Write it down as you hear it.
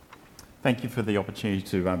Thank you for the opportunity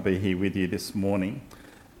to be here with you this morning.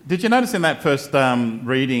 Did you notice in that first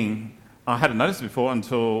reading, I hadn't noticed before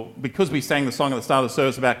because we sang the song at the start of the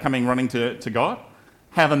service about coming running to God,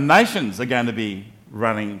 how the nations are going to be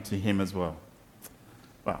running to him as well.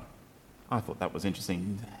 Well, I thought that was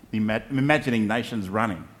interesting, imagining nations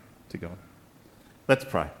running to God. Let's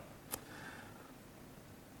pray.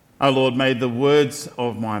 O Lord, may the words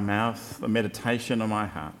of my mouth, the meditation of my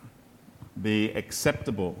heart, be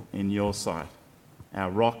acceptable in your sight, our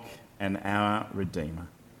rock and our Redeemer.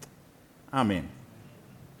 Amen.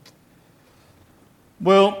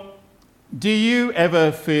 Well, do you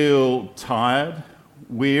ever feel tired,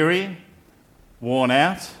 weary, worn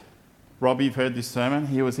out? Rob, you've heard this sermon.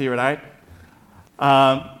 He was here at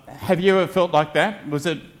 8. Have you ever felt like that?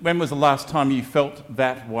 When was the last time you felt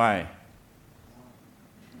that way?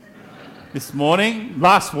 This morning?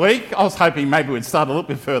 Last week? I was hoping maybe we'd start a little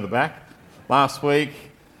bit further back. Last week,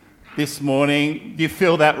 this morning, do you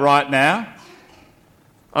feel that right now?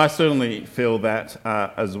 I certainly feel that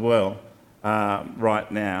as well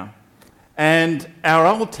right now. And our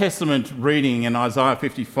Old Testament reading in Isaiah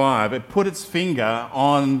 55, it put its finger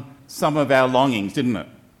on some of our longings, didn't it?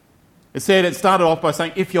 It started off by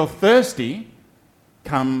saying, if you're thirsty,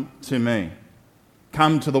 come to me.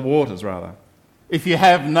 Come to the waters, rather. If you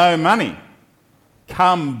have no money,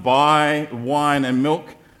 come buy wine and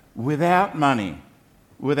milk without money,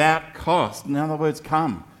 without cost. In other words,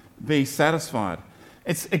 come, be satisfied.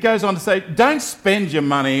 It goes on to say, don't spend your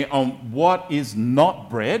money on what is not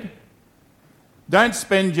bread. Don't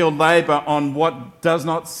spend your labour on what does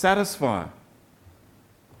not satisfy.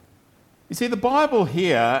 You see, the Bible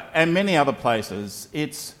here and many other places,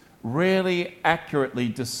 it's really accurately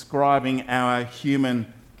describing our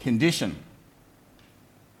human condition.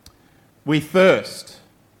 We thirst,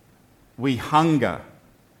 we hunger,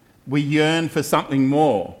 we yearn for something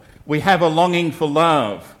more. We have a longing for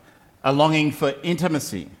love, a longing for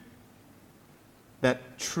intimacy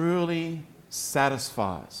that truly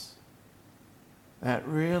satisfies, that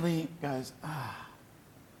really goes,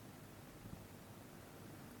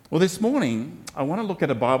 Well, this morning, I want to look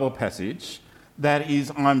at a Bible passage that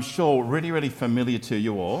is, I'm sure, really, really familiar to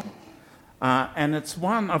you all. And it's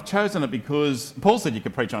one, I've chosen it because Paul said you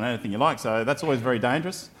could preach on anything you like, so that's always very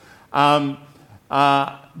dangerous.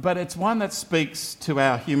 But it's one that speaks to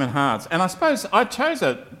our human hearts. And I suppose I chose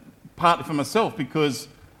it partly for myself because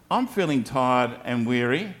I'm feeling tired and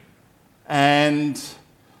weary. And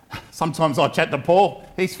sometimes I chat to Paul,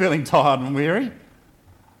 he's feeling tired and weary.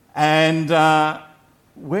 And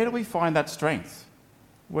where do we find that strength?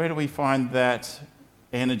 Where do we find that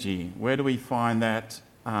energy? Where do we find that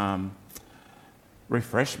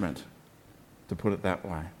refreshment, to put it that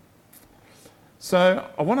way? So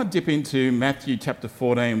I want to dip into Matthew chapter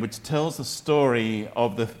 14, which tells the story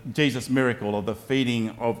of Jesus' miracle of the feeding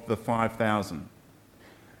of the 5,000.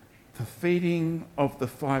 The feeding of the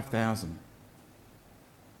 5,000.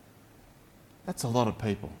 That's a lot of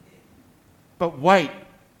people. But wait,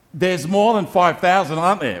 there's more than 5,000,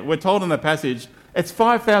 aren't there? We're told in the passage, it's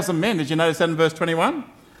 5,000 men. Did you notice that in verse 21?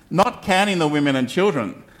 Not counting the women and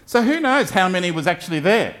children. So who knows how many was actually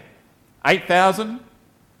there? 8,000?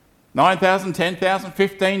 9,000, 10,000,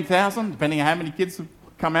 15,000, depending on how many kids have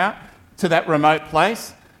come out to that remote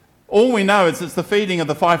place. All we know is it's the feeding of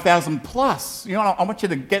the 5,000 plus. You know, I want you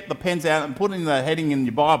to get the pens out and put in the heading in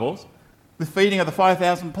your Bibles, the feeding of the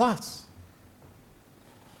 5,000 plus.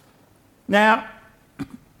 Now,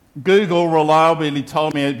 Google reliably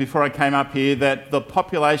told me before I came up here that the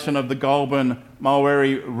population of the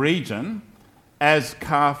Goulburn-Mulwary region, as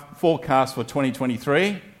forecast for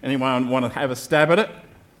 2023, anyone want to have a stab at it?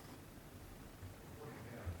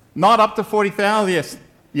 Not up to 40,000, yes,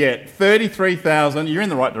 yet. 33,000, you're in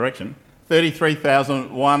the right direction,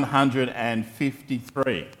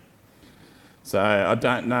 33,153. So I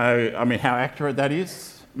don't know, how accurate that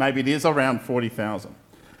is. Maybe it is around 40,000.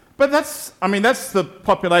 But that's the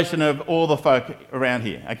population of all the folk around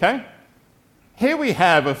here, okay? Here we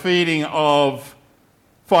have a feeding of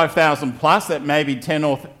 5,000 plus, that may be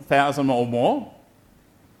 10,000 or more.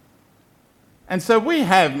 And so we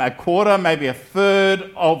have a quarter, maybe a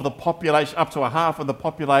third of the population, up to a half of the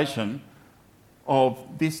population of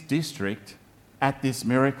this district at this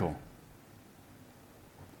miracle.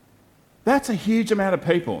 That's a huge amount of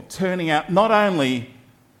people turning out not only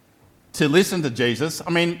to listen to Jesus.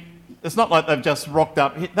 It's not like they've just rocked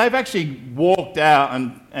up. They've actually walked out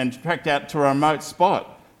and trekked out to a remote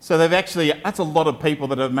spot. So that's a lot of people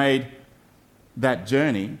that have made that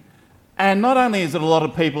journey. And not only is it a lot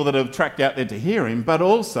of people that have trekked out there to hear him, but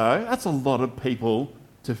also that's a lot of people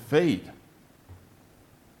to feed.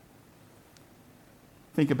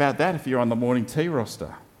 Think about that if you're on the morning tea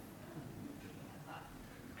roster.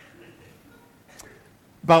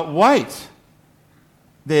 But wait,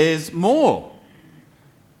 there's more.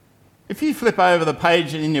 If you flip over the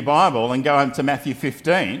page in your Bible and go on to Matthew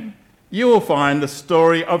 15, you will find the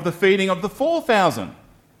story of the feeding of the 4,000.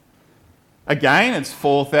 Again, it's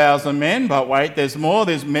 4,000 men, but wait, there's more.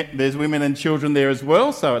 There's women and children there as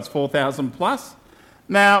well, so it's 4,000 plus.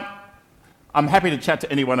 Now, I'm happy to chat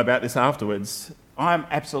to anyone about this afterwards. I'm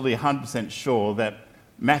absolutely 100% sure that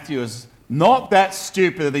Matthew is not that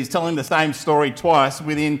stupid that he's telling the same story twice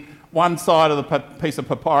within one side of the piece of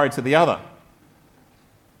papyri to the other.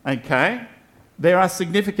 Okay? There are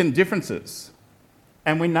significant differences.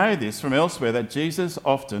 And we know this from elsewhere, that Jesus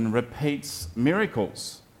often repeats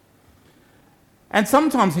miracles. And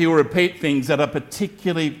sometimes he will repeat things that are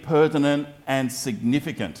particularly pertinent and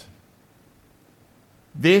significant.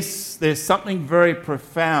 There's something very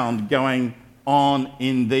profound going on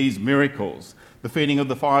in these miracles. The feeding of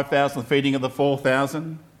the 5,000, the feeding of the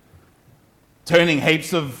 4,000, turning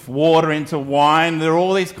heaps of water into wine. There are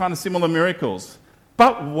all these kind of similar miracles.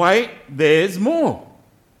 But wait, there's more.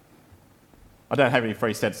 I don't have any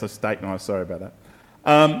free sets of steak knives, sorry about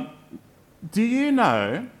that. Do you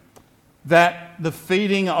know that the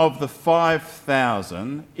feeding of the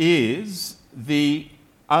 5,000 is the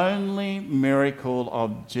only miracle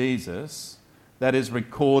of Jesus that is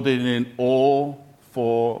recorded in all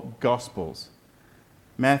four Gospels?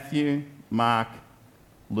 Matthew, Mark,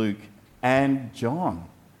 Luke, and John.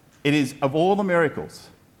 It is, of all the miracles,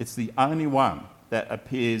 it's the only one that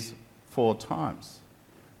appears 4 times.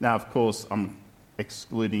 Now, of course, I'm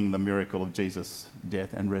excluding the miracle of Jesus'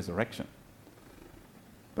 death and resurrection.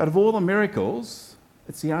 But of all the miracles,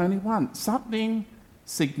 it's the only one. Something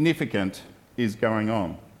significant is going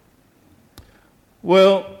on.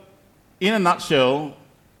 Well, in a nutshell,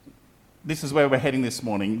 this is where we're heading this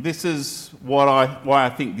morning. This is why I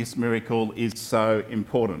think this miracle is so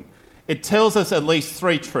important. It tells us at least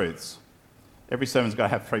 3 truths. Every sermon's got to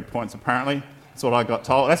have 3 points, apparently. That's what I got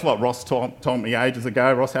told. That's what Ross told me ages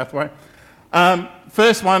ago, Ross Hathaway.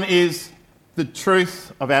 First one is the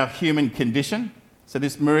truth of our human condition. So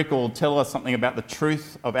this miracle will tell us something about the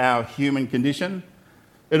truth of our human condition.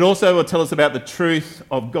 It also will tell us about the truth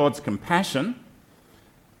of God's compassion.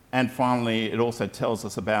 And finally, it also tells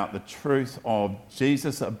us about the truth of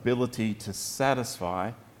Jesus' ability to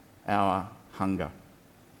satisfy our hunger.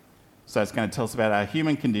 So it's going to tell us about our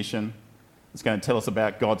human condition, it's going to tell us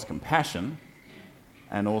about God's compassion,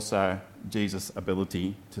 and also Jesus'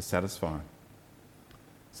 ability to satisfy.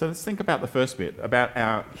 So let's think about the first bit, about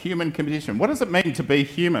our human condition. What does it mean to be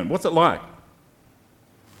human? What's it like?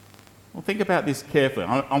 Well, think about this carefully.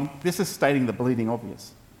 This is stating the bleeding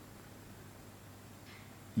obvious.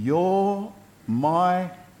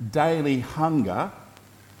 My daily hunger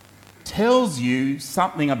tells you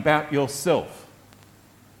something about yourself.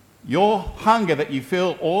 Your hunger that you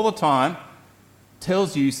feel all the time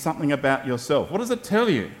tells you something about yourself. What does it tell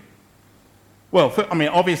you? Well,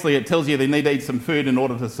 obviously it tells you they need to eat some food in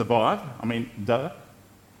order to survive. Duh.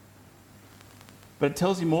 But it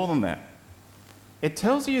tells you more than that. It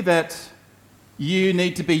tells you that you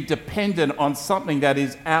need to be dependent on something that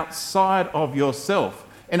is outside of yourself.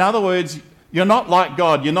 In other words, you're not like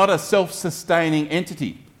God. You're not a self-sustaining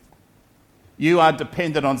entity. You are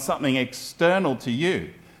dependent on something external to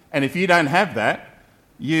you. And if you don't have that,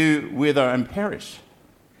 you wither and perish.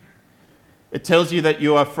 It tells you that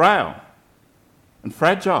you are frail and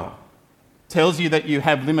fragile. It tells you that you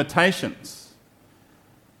have limitations,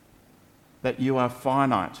 that you are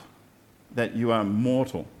finite, that you are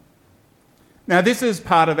mortal. Now, this is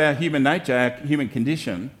part of our human nature, our human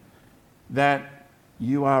condition, that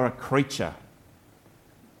you are a creature.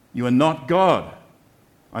 You are not God.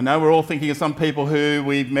 I know we're all thinking of some people who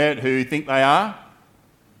we've met who think they are,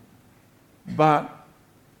 but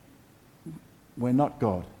we're not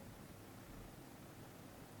God.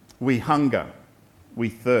 We hunger. We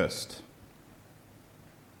thirst.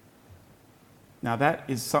 Now, that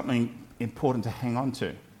is something important to hang on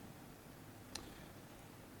to.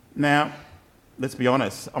 Now, let's be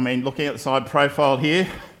honest. Looking at the side profile here,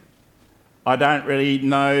 I don't really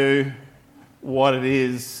know what it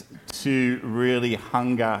is to really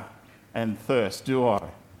hunger and thirst, do I?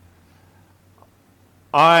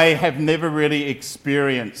 I have never really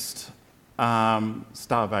experienced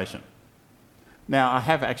starvation. Now, I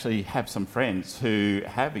have some friends who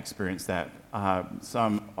have experienced that.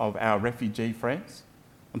 Some of our refugee friends.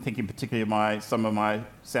 I'm thinking particularly of some of my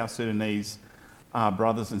South Sudanese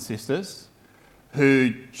brothers and sisters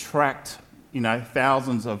who tracked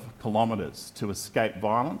thousands of kilometres to escape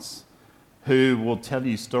violence who will tell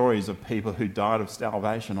you stories of people who died of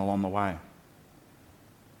starvation along the way.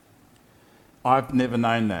 I've never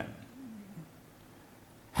known that.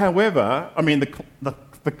 However, I mean,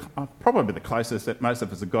 probably the closest that most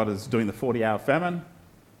of us have got is doing the 40-hour famine.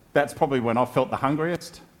 That's probably when I felt the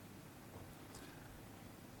hungriest.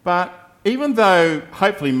 But even though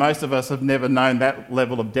hopefully most of us have never known that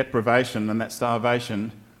level of deprivation and that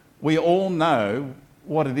starvation, we all know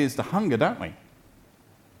what it is to hunger, don't we?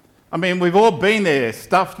 I mean, we've all been there,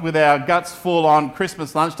 stuffed with our guts full on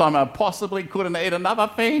Christmas lunchtime and possibly couldn't eat another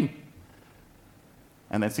thing.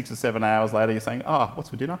 And then 6 or 7 hours later, you're saying, oh, what's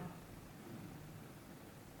for dinner?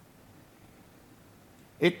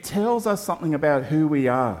 It tells us something about who we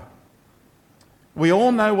are. We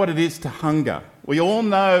all know what it is to hunger. We all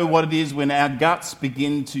know what it is when our guts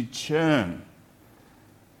begin to churn.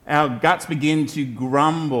 Our guts begin to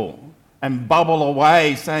grumble and bubble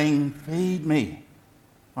away, saying, feed me.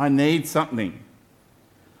 I need something.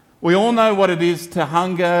 We all know what it is to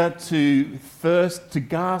hunger, to thirst, to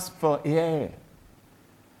gasp for air.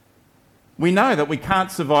 We know that we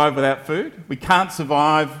can't survive without food. We can't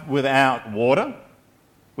survive without water.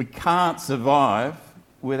 We can't survive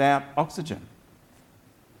without oxygen.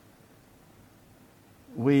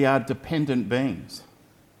 We are dependent beings.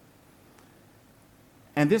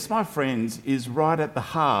 And this, my friends, is right at the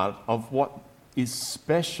heart of what is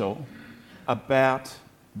special about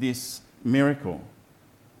this miracle.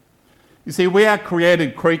 You see, we are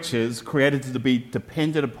created creatures, created to be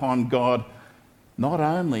dependent upon God, not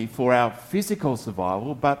only for our physical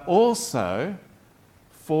survival, but also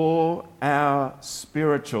for our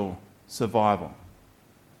spiritual survival.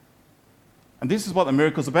 And this is what the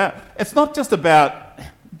miracle's about. It's not just about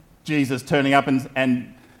Jesus turning up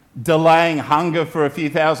and delaying hunger for a few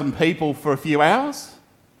thousand people for a few hours.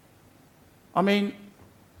 I mean,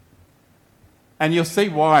 and you'll see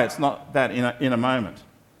why it's not that in a moment.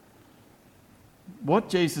 What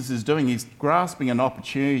Jesus is doing is grasping an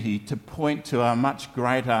opportunity to point to a much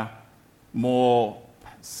greater, more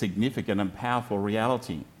significant and powerful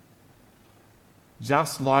reality.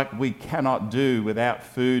 Just like we cannot do without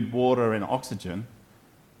food, water and oxygen,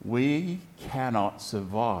 we cannot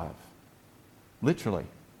survive, literally,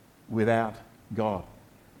 without God.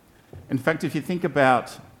 In fact, if you think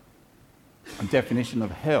about a definition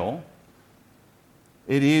of hell,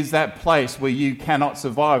 it is that place where you cannot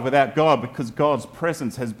survive without God because God's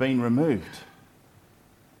presence has been removed.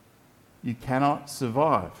 You cannot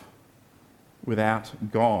survive without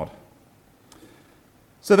God.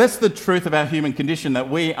 So that's the truth of our human condition, that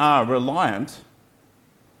we are reliant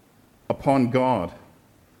upon God.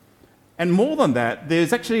 And more than that,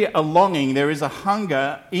 there's actually a longing, there is a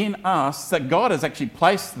hunger in us that God has actually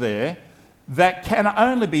placed there that can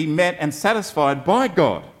only be met and satisfied by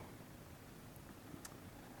God.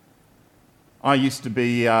 I used to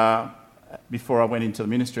be, before I went into the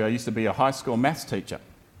ministry, I used to be a high school maths teacher.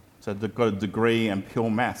 So I got a degree in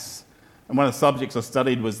pure maths. And one of the subjects I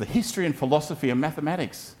studied was the history and philosophy of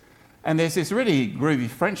mathematics. And there's this really groovy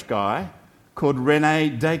French guy called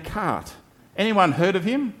René Descartes. Anyone heard of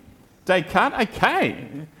him? Descartes?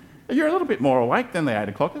 Okay. You're a little bit more awake than the 8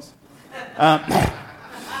 o'clockers.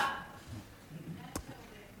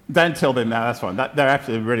 Don't tell them, no, that's fine. They're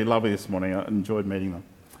actually really lovely this morning. I enjoyed meeting them.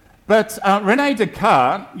 But René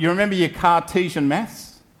Descartes, you remember your Cartesian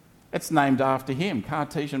maths? It's named after him,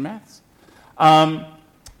 Cartesian maths.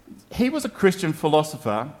 He was a Christian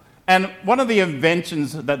philosopher, and one of the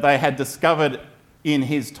inventions that they had discovered in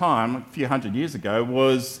his time, a few hundred years ago,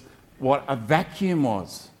 was what a vacuum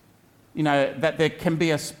was. You know, that there can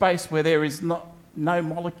be a space where there is no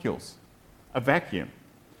molecules, a vacuum.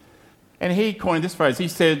 And he coined this phrase. He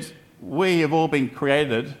said, we have all been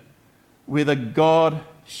created with a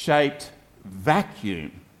God-shaped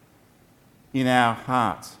vacuum in our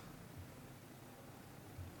hearts.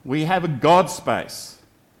 We have a God space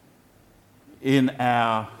in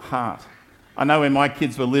our heart. I know when my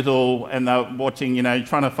kids were little and they were watching,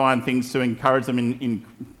 trying to find things to encourage them in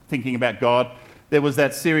thinking about God, there was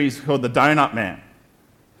that series called The Donut Man.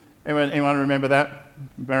 Anyone remember that?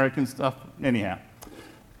 American stuff? Anyhow.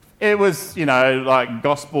 It was, like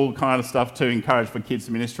gospel kind of stuff to encourage for kids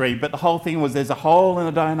in ministry, but the whole thing was there's a hole in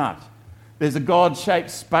a donut. There's a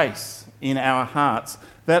God-shaped space in our hearts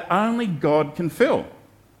that only God can fill.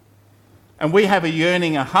 And we have a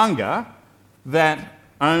yearning, a hunger that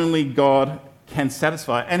only God can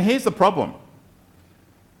satisfy. And here's the problem.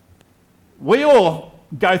 We all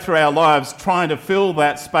go through our lives trying to fill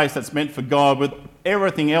that space that's meant for God with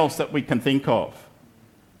everything else that we can think of.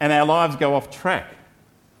 And our lives go off track.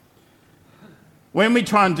 When we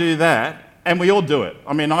try and do that, and we all do it.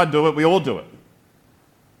 I mean, I do it, we all do it.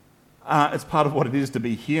 It's part of what it is to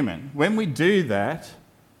be human. When we do that,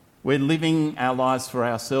 we're living our lives for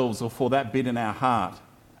ourselves or for that bit in our heart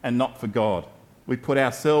and not for God. We put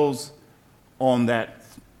ourselves on that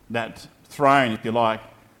throne, if you like,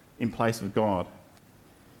 in place of God.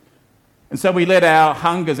 And so we let our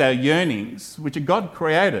hungers, our yearnings, which are God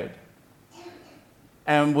created,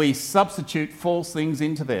 and we substitute false things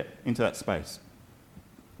into that space.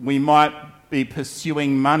 We might be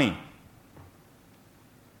pursuing money.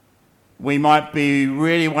 We might be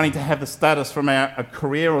really wanting to have the status from a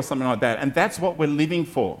career or something like that, and that's what we're living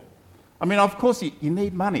for. I mean, of course, you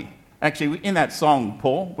need money. Actually, in that song,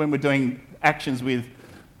 Paul, when we're doing actions with,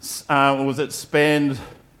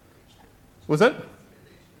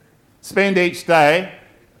 spend each day.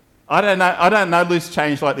 I don't know loose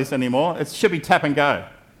change like this anymore. It should be tap and go.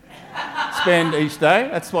 Spend each day.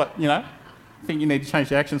 That's what, I think you need to change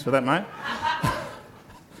the actions for that, mate.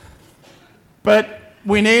 But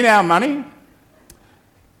we need our money.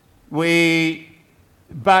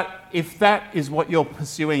 But if that is what you're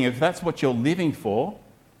pursuing, if that's what you're living for,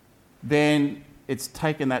 then it's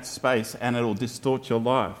taken that space and it'll distort your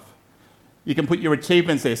life. You can put your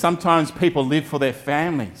achievements there. Sometimes people live for their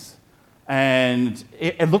families. And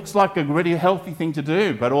it looks like a really healthy thing to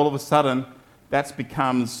do, but all of a sudden, that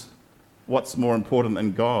becomes what's more important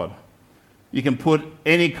than God. You can put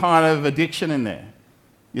any kind of addiction in there,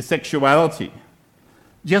 your sexuality,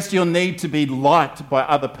 just your need to be liked by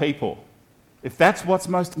other people. If that's what's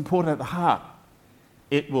most important at the heart,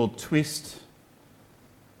 it will twist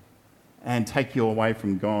and take you away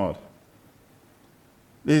from God.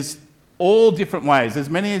 There's all different ways.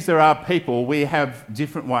 As many as there are people, we have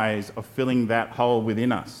different ways of filling that hole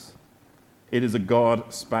within us. It is a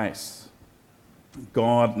God space.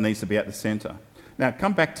 God needs to be at the centre. Now,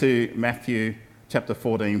 come back to Matthew chapter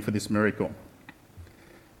 14 for this miracle.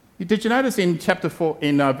 Did you notice in chapter 4,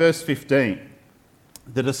 in verse 15,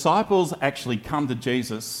 the disciples actually come to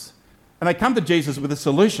Jesus, and they come to Jesus with a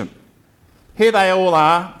solution. Here they all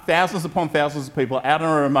are, thousands upon thousands of people out in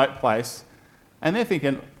a remote place, and they're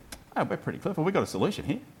thinking, oh, we're pretty clever. We've got a solution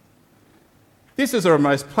here. This is a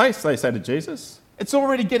remote place, they say to Jesus. It's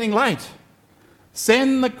already getting late.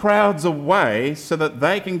 Send the crowds away so that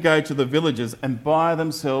they can go to the villages and buy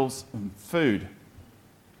themselves food.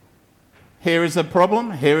 Here is a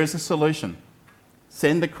problem. Here is a solution.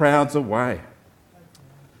 Send the crowds away.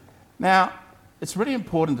 Now, it's really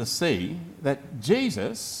important to see that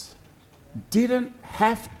Jesus didn't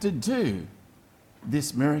have to do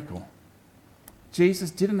this miracle. Jesus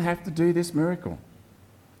didn't have to do this miracle.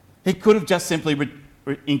 He could have just simply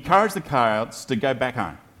encouraged the crowds to go back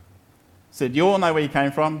home. Said, you all know where you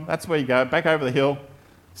came from. That's where you go. Back over the hill.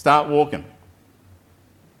 Start walking.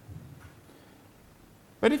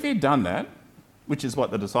 But if he'd done that, which is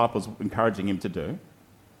what the disciples were encouraging him to do,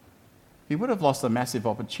 he would have lost a massive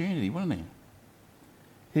opportunity, wouldn't he?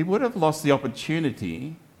 He would have lost the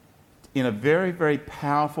opportunity in a very, very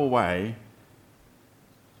powerful way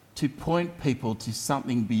to point people to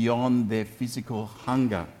something beyond their physical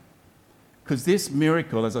hunger. Because this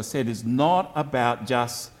miracle, as I said, is not about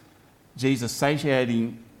just Jesus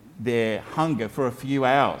satiating their hunger for a few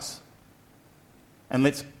hours and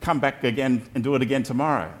let's come back again and do it again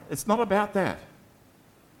tomorrow. It's not about that.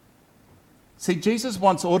 See, Jesus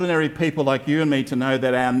wants ordinary people like you and me to know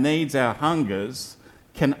that our needs, our hungers,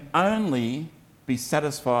 can only be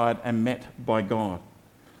satisfied and met by God.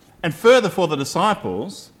 And further, for the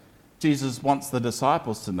disciples, Jesus wants the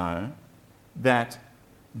disciples to know that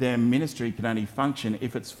their ministry can only function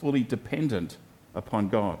if it's fully dependent upon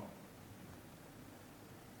God.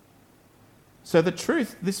 So the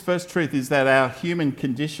truth, this first truth, is that our human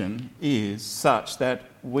condition is such that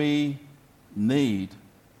we need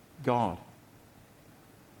God.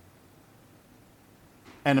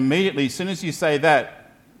 And immediately, as soon as you say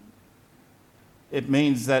that, it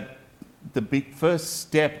means that the big first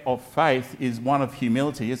step of faith is one of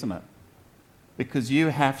humility, isn't it? Because you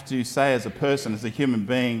have to say as a person, as a human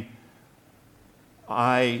being,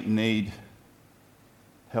 I need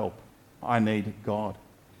help. I need God.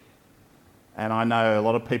 And I know a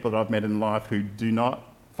lot of people that I've met in life who do not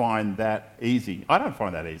find that easy. I don't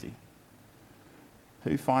find that easy.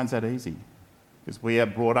 Who finds that easy? Because we are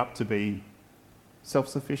brought up to be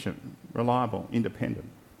self-sufficient, reliable, independent.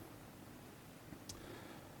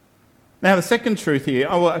 Now, the second truth here,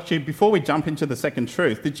 before we jump into the second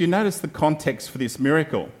truth, did you notice the context for this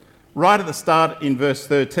miracle? Right at the start in verse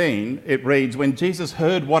 13, it reads, when Jesus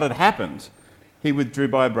heard what had happened, he withdrew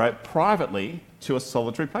by a boat privately to a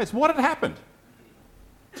solitary place. What had happened?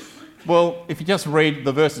 Well, if you just read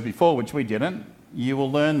the verses before, which we didn't, you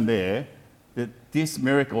will learn there that this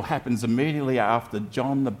miracle happens immediately after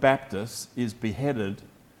John the Baptist is beheaded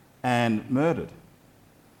and murdered.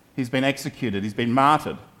 He's been executed, he's been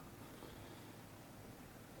martyred.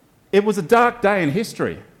 It was a dark day in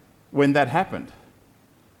history when that happened.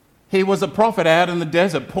 He was a prophet out in the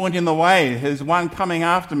desert pointing the way. There's one coming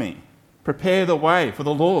after me. Prepare the way for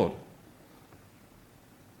the Lord.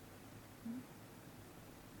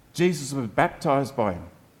 Jesus was baptized by him.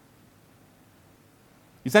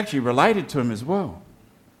 He's actually related to him as well.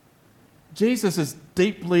 Jesus is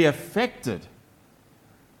deeply affected.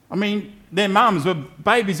 I mean, their mums were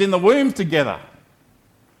babies in the womb together.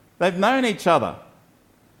 They've known each other.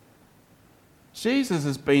 Jesus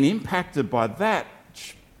has been impacted by that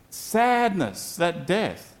sadness, that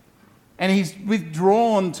death, and he's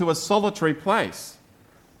withdrawn to a solitary place.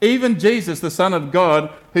 Even Jesus, the Son of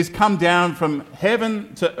God, who's come down from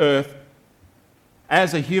heaven to earth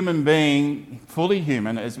as a human being, fully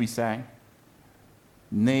human, as we sang,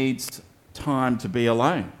 needs time to be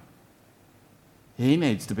alone. He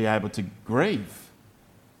needs to be able to grieve.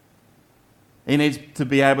 He needs to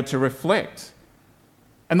be able to reflect.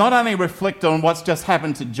 And not only reflect on what's just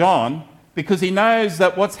happened to John, because he knows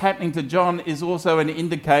that what's happening to John is also an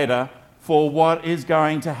indicator for what is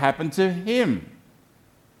going to happen to him.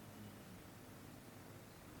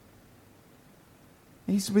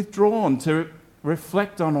 He's withdrawn to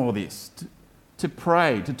reflect on all this, to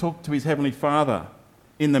pray, to talk to his Heavenly Father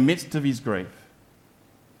in the midst of his grief.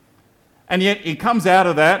 And yet he comes out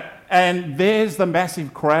of that, and there's the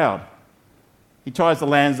massive crowd. He tries to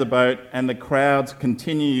land the boat, and the crowds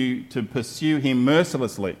continue to pursue him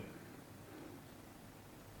mercilessly.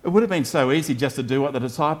 It would have been so easy just to do what the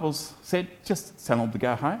disciples said, just tell them to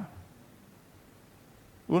go home.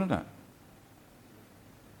 Wouldn't it?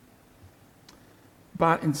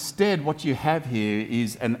 But instead, what you have here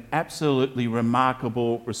is an absolutely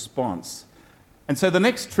remarkable response. And so the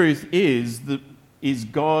next truth is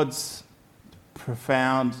God's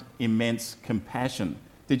profound, immense compassion.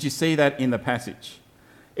 Did you see that in the passage?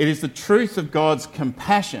 It is the truth of God's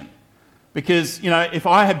compassion. Because, if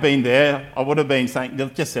I had been there, I would have been saying,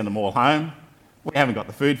 just send them all home. We haven't got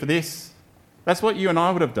the food for this. That's what you and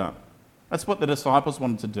I would have done. That's what the disciples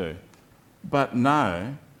wanted to do. But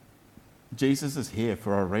no, Jesus is here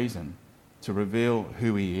for a reason, to reveal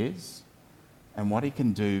who he is and what he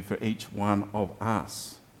can do for each one of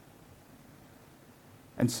us.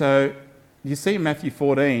 And so, you see in Matthew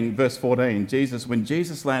 14, verse 14, when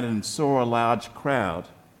Jesus landed and saw a large crowd,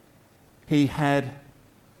 he had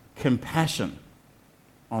compassion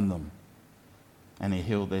on them and he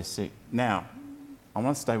healed their sick. Now, I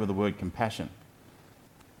want to stay with the word compassion.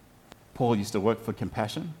 Paul used to work for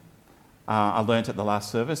compassion. I learnt at the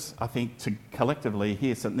last service, I think collectively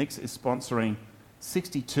here, St. Nick's is sponsoring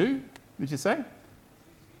 62, did you say?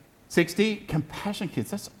 60 compassion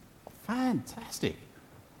kids. That's fantastic.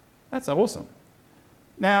 That's awesome.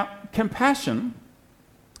 Now, compassion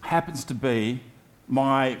happens to be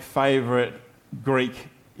my favourite Greek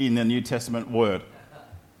in the New Testament word.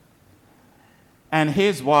 And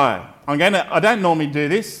here's why. I don't normally do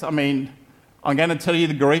this. I'm going to tell you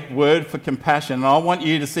the Greek word for compassion, and I want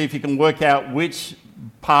you to see if you can work out which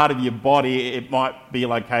part of your body it might be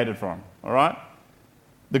located from, all right?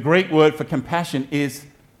 The Greek word for compassion is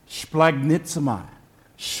splagnitsomai.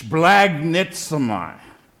 Splagnitsomai.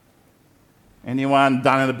 Anyone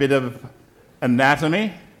done a bit of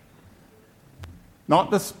anatomy?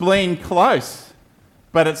 Not the spleen close,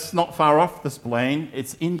 but it's not far off the spleen.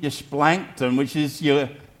 It's in your splanchton, which is your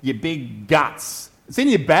big guts. It's in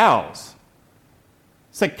your bowels.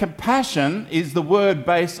 So compassion is the word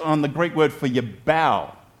based on the Greek word for your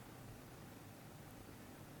bowel.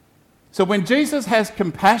 So when Jesus has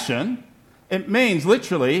compassion, it means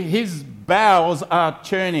literally his bowels are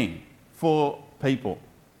churning for people.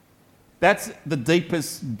 That's the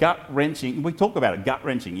deepest gut-wrenching. We talk about it,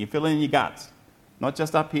 gut-wrenching. You feel it in your guts. Not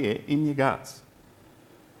just up here, in your guts.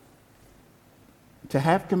 To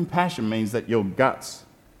have compassion means that your guts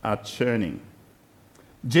are churning.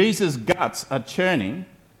 Jesus' guts are churning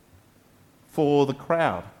for the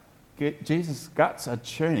crowd. Jesus' guts are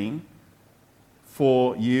churning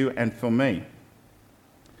for you and for me.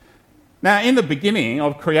 Now, in the beginning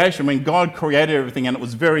of creation, when God created everything and it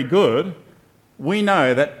was very good, we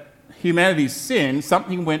know that humanity's sin,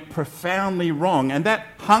 something went profoundly wrong. And that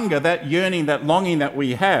hunger, that yearning, that longing that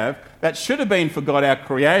we have, that should have been for God, our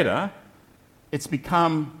Creator, it's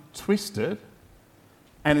become twisted.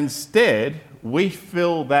 And instead, we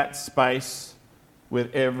fill that space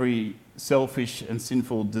with every selfish and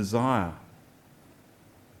sinful desire.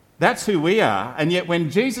 That's who we are. And yet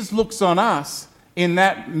when Jesus looks on us in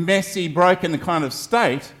that messy, broken kind of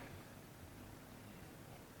state,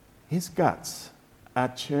 his guts are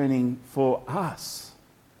churning for us.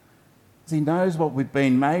 He knows what we've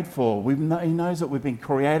been made for. He knows that we've been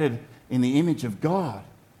created in the image of God.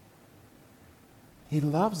 He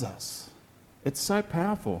loves us. It's so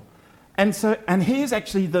powerful. And here's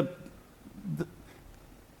actually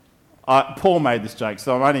Paul made this joke,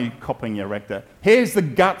 so I'm only copying your rector. Here's the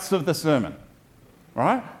guts of the sermon.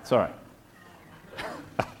 Right? Sorry.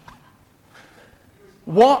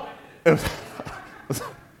 What?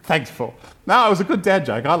 Thanks, Paul. No, it was a good dad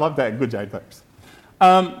joke. I love that. Good joke, thanks.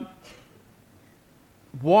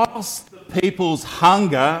 Whilst the people's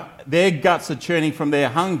hunger, their guts are churning from their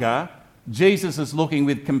hunger, Jesus is looking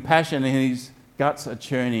with compassion and his guts are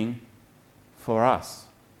churning for us.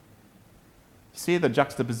 See the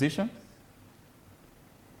juxtaposition?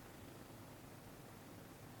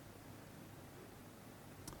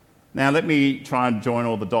 Now let me try and join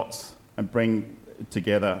all the dots and bring it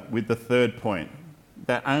together with the third point,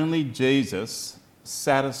 that only Jesus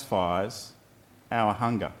satisfies our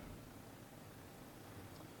hunger.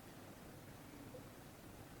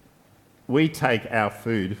 We take our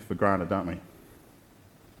food for granted, don't we?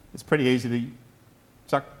 It's pretty easy to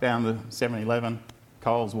chuck down the 7-Eleven,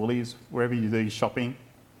 Coles, Woolies, wherever you do your shopping.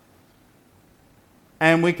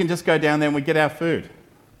 And we can just go down there and we get our food.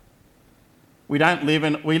 We live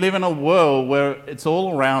in a world where it's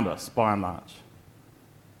all around us, by and large.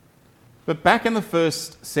 But back in the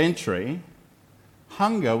first century,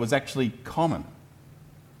 hunger was actually common.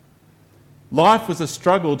 Life was a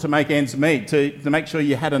struggle to make ends meet, to make sure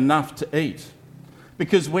you had enough to eat.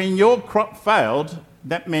 Because when your crop failed,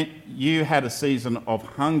 that meant you had a season of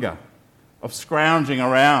hunger, of scrounging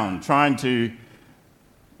around, trying to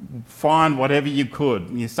find whatever you could.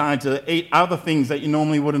 And you're starting to eat other things that you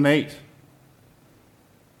normally wouldn't eat.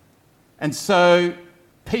 And so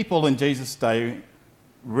people in Jesus' day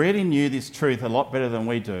really knew this truth a lot better than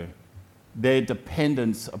we do. Their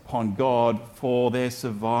dependence upon God for their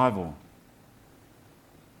survival.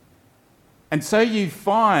 And so you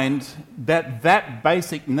find that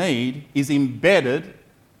basic need is embedded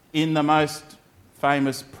in the most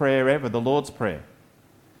famous prayer ever, the Lord's Prayer.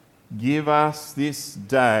 Give us this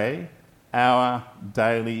day our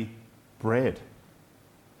daily bread.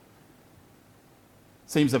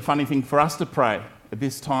 Seems a funny thing for us to pray at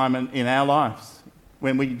this time in our lives,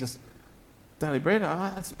 when we just, daily bread,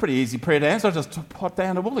 that's a pretty easy prayer to answer. I just pot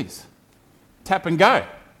down to Woolies, tap and go.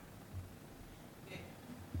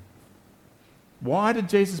 Why did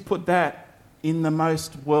Jesus put that in the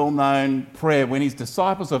most well-known prayer when his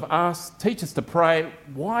disciples have asked, teach us to pray?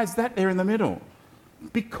 Why is that there in the middle?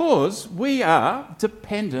 Because we are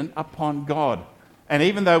dependent upon God. And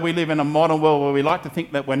even though we live in a modern world where we like to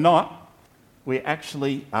think that we're not, we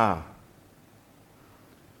actually are.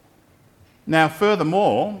 Now,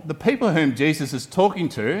 furthermore, the people whom Jesus is talking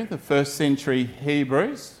to, the first century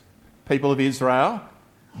Hebrews, people of Israel,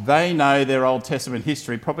 they know their Old Testament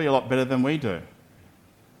history probably a lot better than we do.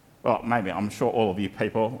 Well, maybe, I'm sure all of you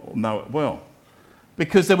people know it well.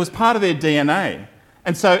 Because it was part of their DNA.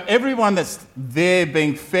 And so everyone that's there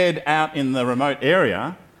being fed out in the remote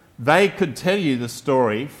area, they could tell you the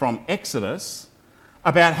story from Exodus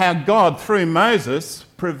about how God, through Moses,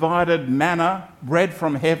 provided manna, bread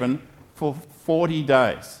from heaven, for 40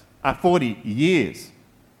 years,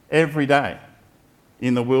 every day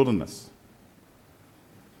in the wilderness.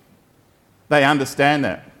 They understand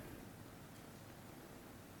that.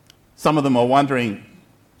 Some of them are wondering,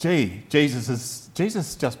 Jesus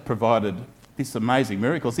just provided this amazing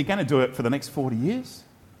miracle. Is he going to do it for the next 40 years?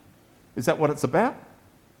 Is that what it's about?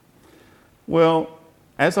 Well,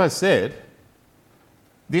 as I said,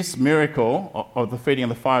 this miracle of the feeding of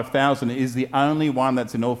the 5,000 is the only one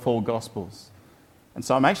that's in all four Gospels. And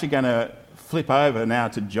so I'm actually going to flip over now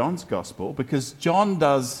to John's Gospel, because John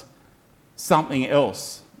does something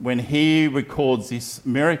else. When he records this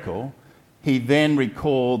miracle, he then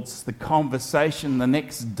records the conversation the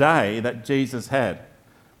next day that Jesus had,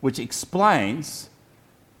 which explains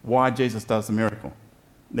why Jesus does the miracle.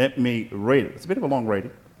 Let me read it. It's a bit of a long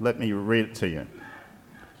reading. Let me read it to you.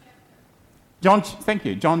 Thank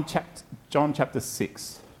you. John chapter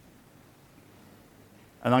 6.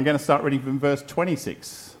 And I'm going to start reading from verse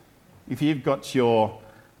 26. If you've got your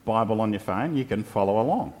Bible on your phone, you can follow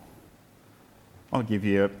along. I'll give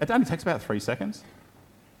you... It only takes about 3 seconds.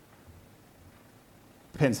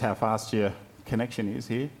 Depends how fast your connection is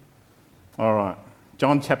here. All right.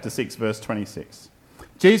 John chapter 6, verse 26.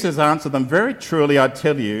 Jesus answered them, "Very truly I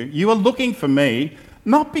tell you, you are looking for me,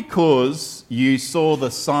 not because you saw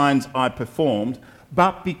the signs I performed,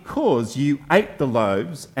 but because you ate the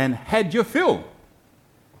loaves and had your fill.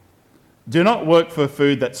 Do not work for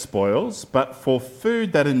food that spoils, but for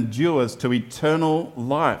food that endures to eternal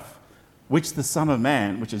life, which the Son of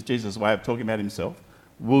Man," which is Jesus' way of talking about himself,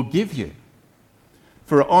 "will give you.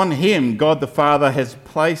 For on him God the Father has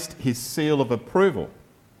placed his seal of approval."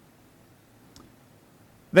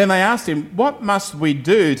 Then they asked him, "What must we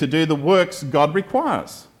do to do the works God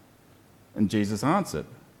requires?" And Jesus answered,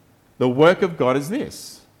 "The work of God is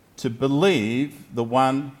this, to believe the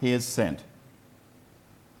one he has sent."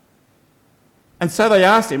 And so they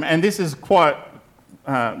asked him, and this is quite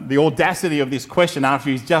the audacity of this question after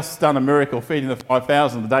he's just done a miracle feeding the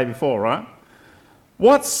 5,000 the day before, right?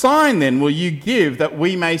 "What sign then will you give that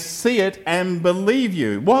we may see it and believe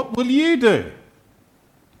you? What will you do?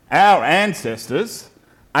 Our ancestors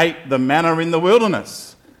ate the manna in the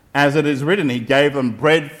wilderness. As it is written, he gave them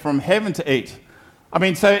bread from heaven to eat." I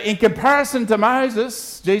mean, so in comparison to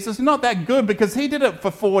Moses, Jesus is not that good because he did it for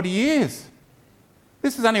 40 years.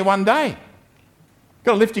 This is only one day.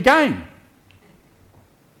 Got to lift your game.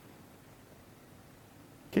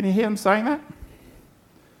 Can you hear him saying that?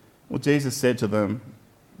 Well, Jesus said to them,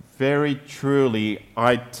 "Very truly,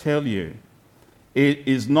 I tell you, it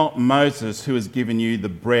is not Moses who has given you the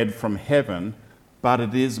bread from heaven, but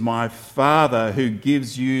it is my Father who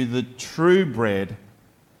gives you the true bread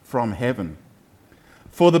from heaven.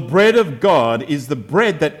 For the bread of God is the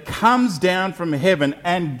bread that comes down from heaven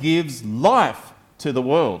and gives life to the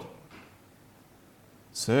world."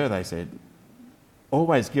 "Sir," they said,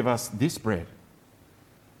 "always give us this bread."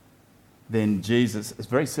 Then Jesus, it's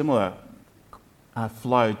very similar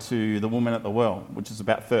flow to the woman at the well, which is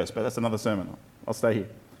about thirst, but that's another sermon. I'll stay here.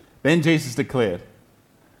 Then Jesus declared,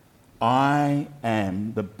 "I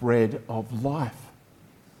am the bread of life.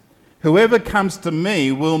 Whoever comes to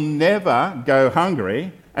me will never go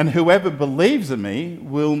hungry, and whoever believes in me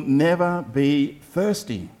will never be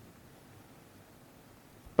thirsty.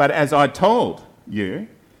 But as I told you,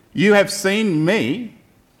 you have seen me,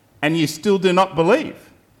 and you still do not believe.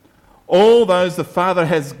 All those the Father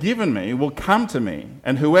has given me will come to me,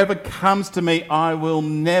 and whoever comes to me I will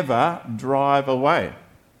never drive away.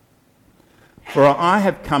 For I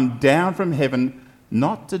have come down from heaven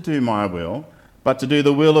not to do my will, but to do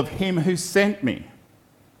the will of him who sent me.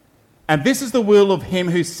 And this is the will of him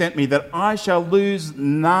who sent me, that I shall lose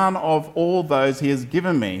none of all those he has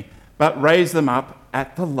given me, but raise them up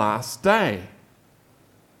at the last day.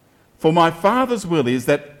 For my Father's will is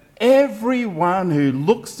that everyone who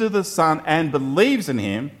looks to the Son and believes in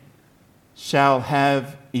him shall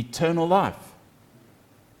have eternal life,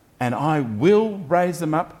 and I will raise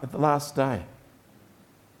them up at the last day."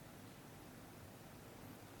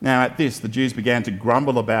 Now at this, the Jews began to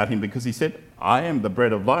grumble about him because he said, "I am the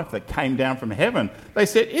bread of life that came down from heaven." They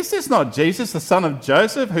said, "Is this not Jesus, the son of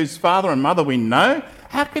Joseph, whose father and mother we know?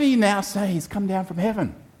 How can he now say he's come down from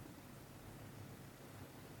heaven?"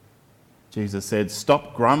 Jesus said,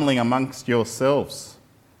 "Stop grumbling amongst yourselves.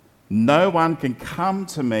 No one can come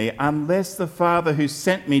to me unless the Father who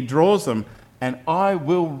sent me draws them, and I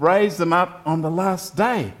will raise them up on the last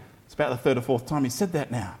day." It's about the third or fourth time he said that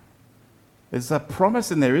now. There's a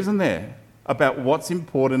promise in there, isn't there, about what's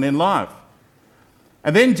important in life.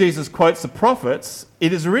 And then Jesus quotes the prophets.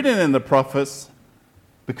 It is written in the prophets,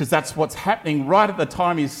 because that's what's happening right at the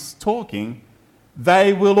time he's talking,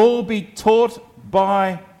 they will all be taught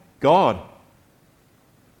by God.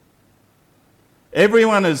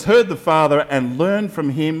 Everyone who's heard the Father and learned from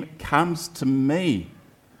him comes to me.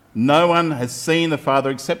 No one has seen the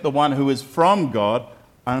Father except the one who is from God.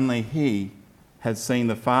 Only he has seen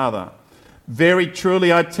the Father. Very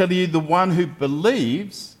truly, I tell you, the one who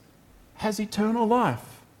believes has eternal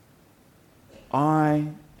life. I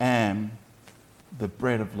am the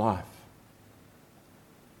bread of life.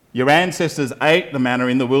 Your ancestors ate the manna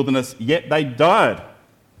in the wilderness, yet they died.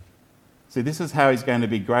 See, this is how he's going to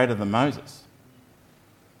be greater than Moses.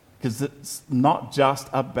 Because it's not just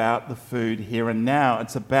about the food here and now,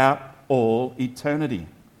 it's about all eternity.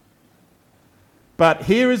 But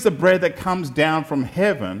here is the bread that comes down from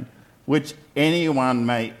heaven, which anyone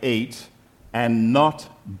may eat and not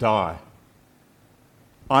die.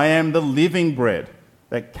 I am the living bread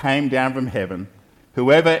that came down from heaven.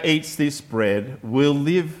 Whoever eats this bread will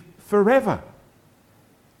live forever.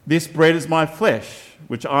 This bread is my flesh,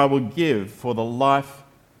 which I will give for the life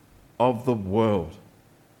of the world.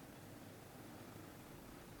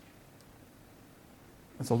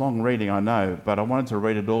 It's a long reading, I know, but I wanted to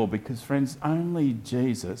read it all because, friends, only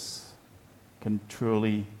Jesus can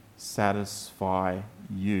truly satisfy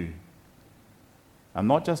you. I'm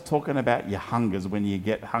not just talking about your hungers when you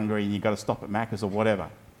get hungry and you've got to stop at Macca's or whatever.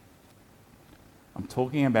 I'm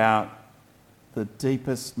talking about the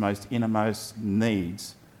deepest, most innermost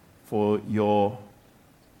needs for your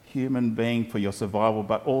human being, for your survival,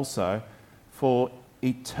 but also for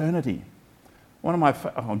eternity.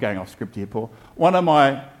 I'm going off script here, Paul. One of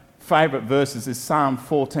my favourite verses is Psalm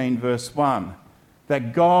 14, verse 1,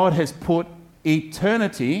 that God has put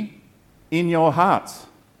eternity in your hearts.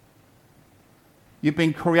 You've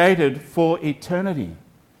been created for eternity.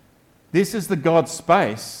 This is the God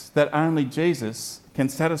space that only Jesus can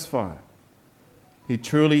satisfy. He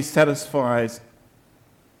truly satisfies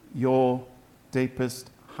your deepest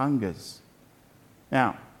hungers.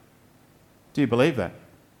 Now, do you believe that?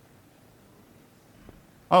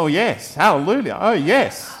 Oh, yes. Hallelujah. Oh,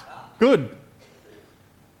 yes. Good.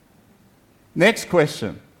 Next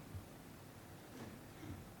question.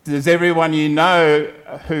 Does everyone you know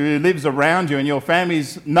who lives around you and your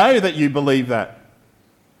families know that you believe that?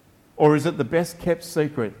 Or is it the best kept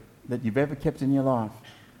secret that you've ever kept in your life?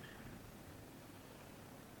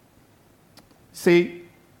 See,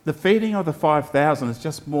 the feeding of the 5,000 is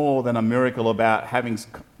just more than a miracle about having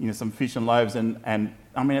some fish and loaves, and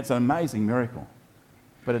I mean, it's an amazing miracle.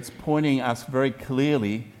 But it's pointing us very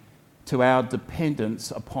clearly to our dependence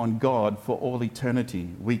upon God for all eternity.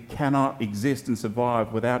 We cannot exist and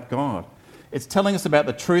survive without God. It's telling us about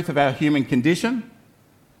the truth of our human condition,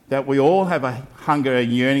 that we all have a hunger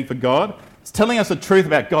and yearning for God. It's telling us the truth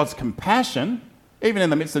about God's compassion. Even in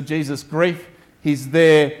the midst of Jesus' grief, he's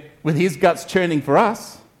there with his guts churning for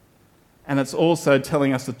us. And it's also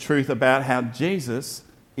telling us the truth about how Jesus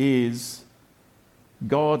is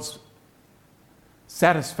God's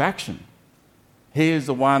satisfaction. He is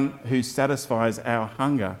the one who satisfies our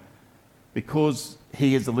hunger because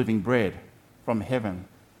he is the living bread from heaven.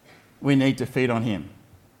 We need to feed on him.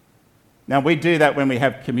 Now, we do that when we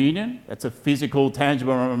have communion. That's a physical,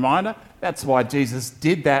 tangible reminder. That's why Jesus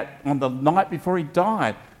did that on the night before he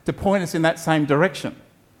died, to point us in that same direction.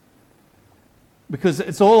 Because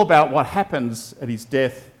it's all about what happens at his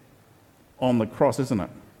death on the cross, isn't it?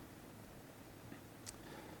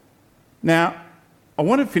 Now, I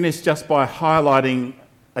want to finish just by highlighting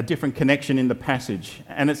a different connection in the passage.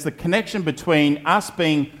 And it's the connection between us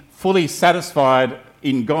being fully satisfied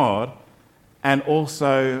in God and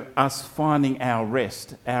also us finding our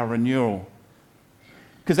rest, our renewal.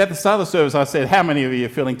 Because at the start of the service I said, how many of you are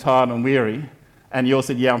feeling tired and weary? And you all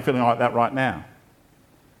said, yeah, I'm feeling like that right now.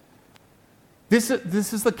 This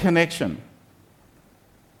is the connection.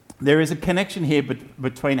 There is a connection here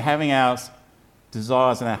between having our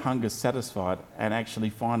desires and our hunger satisfied and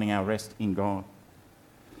actually finding our rest in God.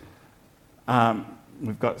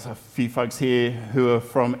 We've got a few folks here who are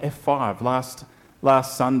from F5.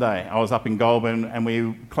 Last Sunday, I was up in Goulburn and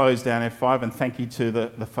we closed down F5, and thank you to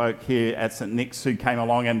the folk here at St Nick's who came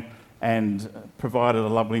along and provided a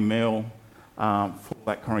lovely meal for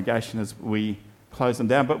that congregation as we closed them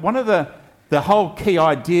down. But one of the whole key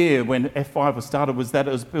idea when F5 was started was that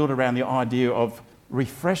it was built around the idea of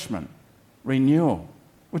refreshment, renewal,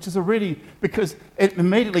 which is because it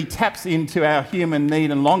immediately taps into our human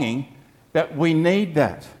need and longing that we need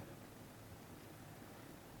that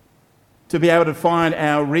to be able to find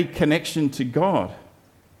our reconnection to God.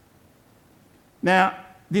 Now,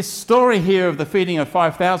 this story here of the feeding of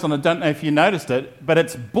 5,000, I don't know if you noticed it, but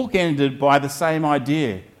it's bookended by the same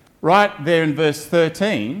idea. Right there in verse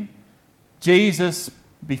 13, Jesus,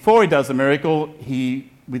 before he does the miracle, he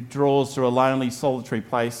withdraws to a lonely, solitary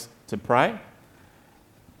place to pray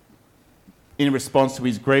in response to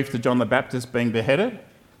his grief to John the Baptist being beheaded.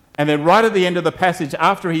 And then right at the end of the passage,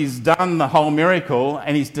 after he's done the whole miracle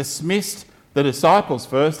and he's dismissed the disciples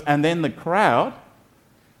first and then the crowd,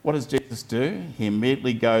 what does Jesus do? He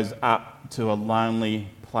immediately goes up to a lonely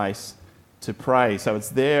place to pray. So it's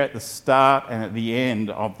there at the start and at the end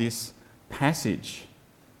of this passage.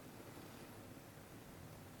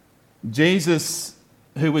 Jesus,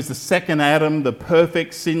 who was the second Adam, the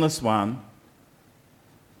perfect, sinless one,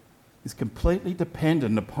 is completely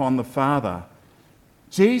dependent upon the Father.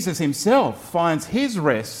 Jesus himself finds his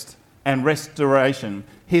rest and restoration,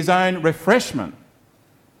 his own refreshment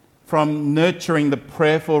from nurturing the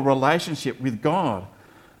prayerful relationship with God,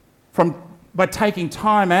 by taking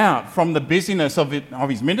time out from the busyness of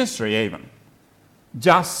his ministry even,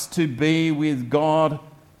 just to be with God,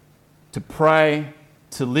 to pray,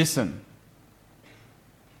 to listen.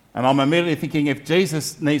 And I'm immediately thinking, if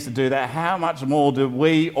Jesus needs to do that, how much more do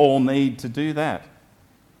we all need to do that?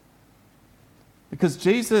 Because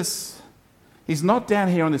Jesus, he's not down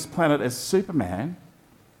here on this planet as Superman.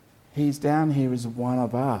 He's down here as one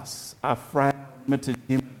of us, a frail, limited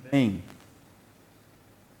human being.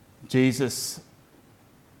 Jesus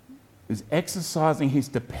is exercising his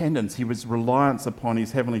dependence, his reliance upon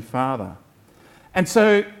his Heavenly Father. And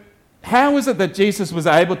so How is it that Jesus was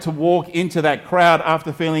able to walk into that crowd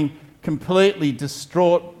after feeling completely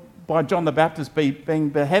distraught by John the Baptist being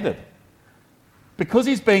beheaded? Because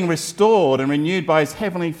he's being restored and renewed by his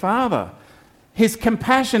heavenly Father. His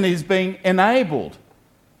compassion is being enabled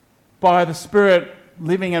by the Spirit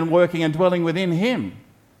living and working and dwelling within him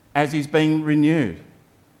as he's being renewed.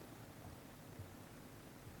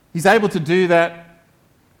 He's able to do that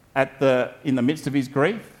in the midst of his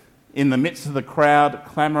grief, in the midst of the crowd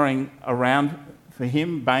clamouring around for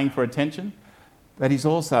him, baying for attention. But he's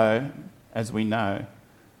also, as we know,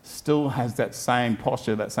 still has that same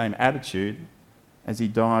posture, that same attitude as he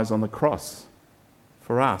dies on the cross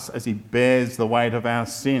for us, as he bears the weight of our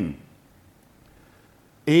sin.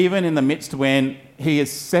 Even in the midst when he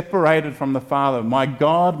is separated from the Father, my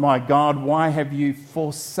God, why have you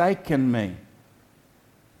forsaken me?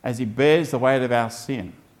 As he bears the weight of our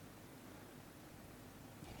sin,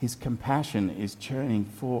 his compassion is churning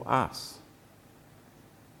for us.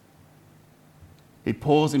 He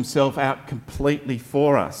pours himself out completely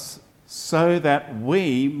for us so that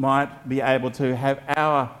we might be able to have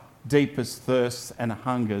our deepest thirsts and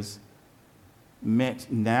hungers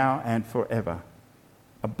met now and forever.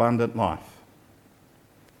 Abundant life.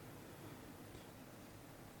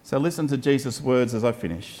 So listen to Jesus' words as I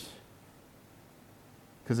finish.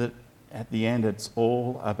 Because at the end, it's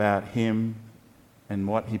all about him and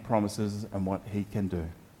what he promises and what he can do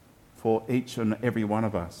for each and every one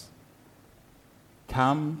of us.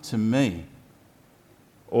 Come to me,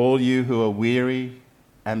 all you who are weary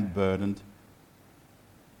and burdened,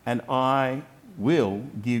 and I will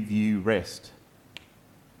give you rest.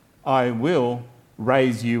 I will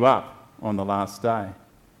raise you up on the last day.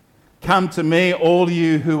 Come to me, all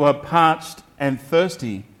you who are parched and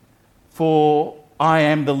thirsty, for I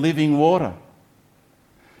am the living water.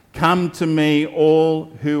 Come to me, all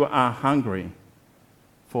who are hungry,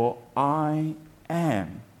 for I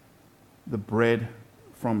am the bread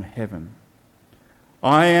from heaven.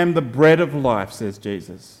 I am the bread of life, says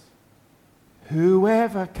Jesus.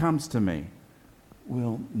 Whoever comes to me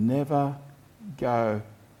will never go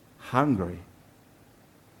hungry,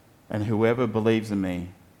 and whoever believes in me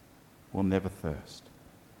will never thirst.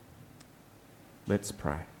 Let's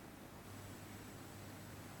pray.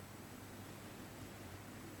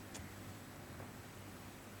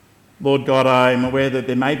 Lord God, I'm aware that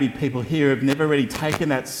there may be people here who have never really taken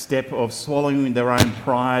that step of swallowing their own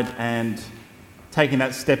pride and taking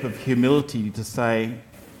that step of humility to say,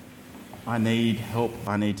 I need help,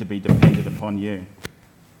 I need to be dependent upon you.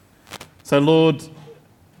 So Lord,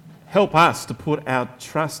 help us to put our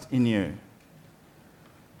trust in you.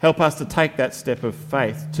 Help us to take that step of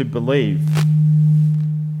faith to believe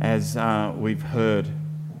as we've heard.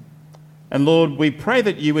 And Lord, we pray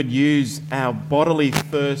that you would use our bodily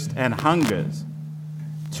thirst and hungers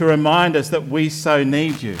to remind us that we so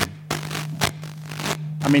need you.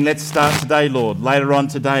 I mean, let's start today, Lord. Later on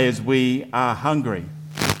today, as we are hungry,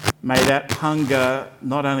 may that hunger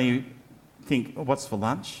not only think, oh, what's for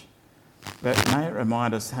lunch? But may it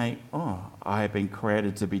remind us, hey, I have been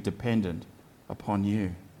created to be dependent upon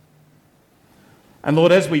you. And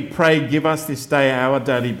Lord, as we pray, give us this day our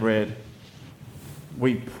daily bread.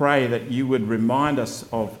 We pray that you would remind us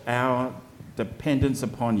of our dependence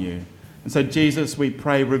upon you. And so, Jesus, we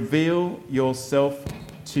pray, reveal yourself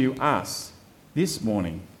to us this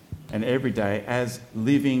morning and every day as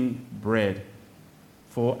living bread,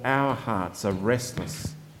 for our hearts are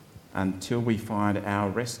restless until we find our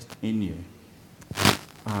rest in you.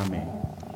 Amen.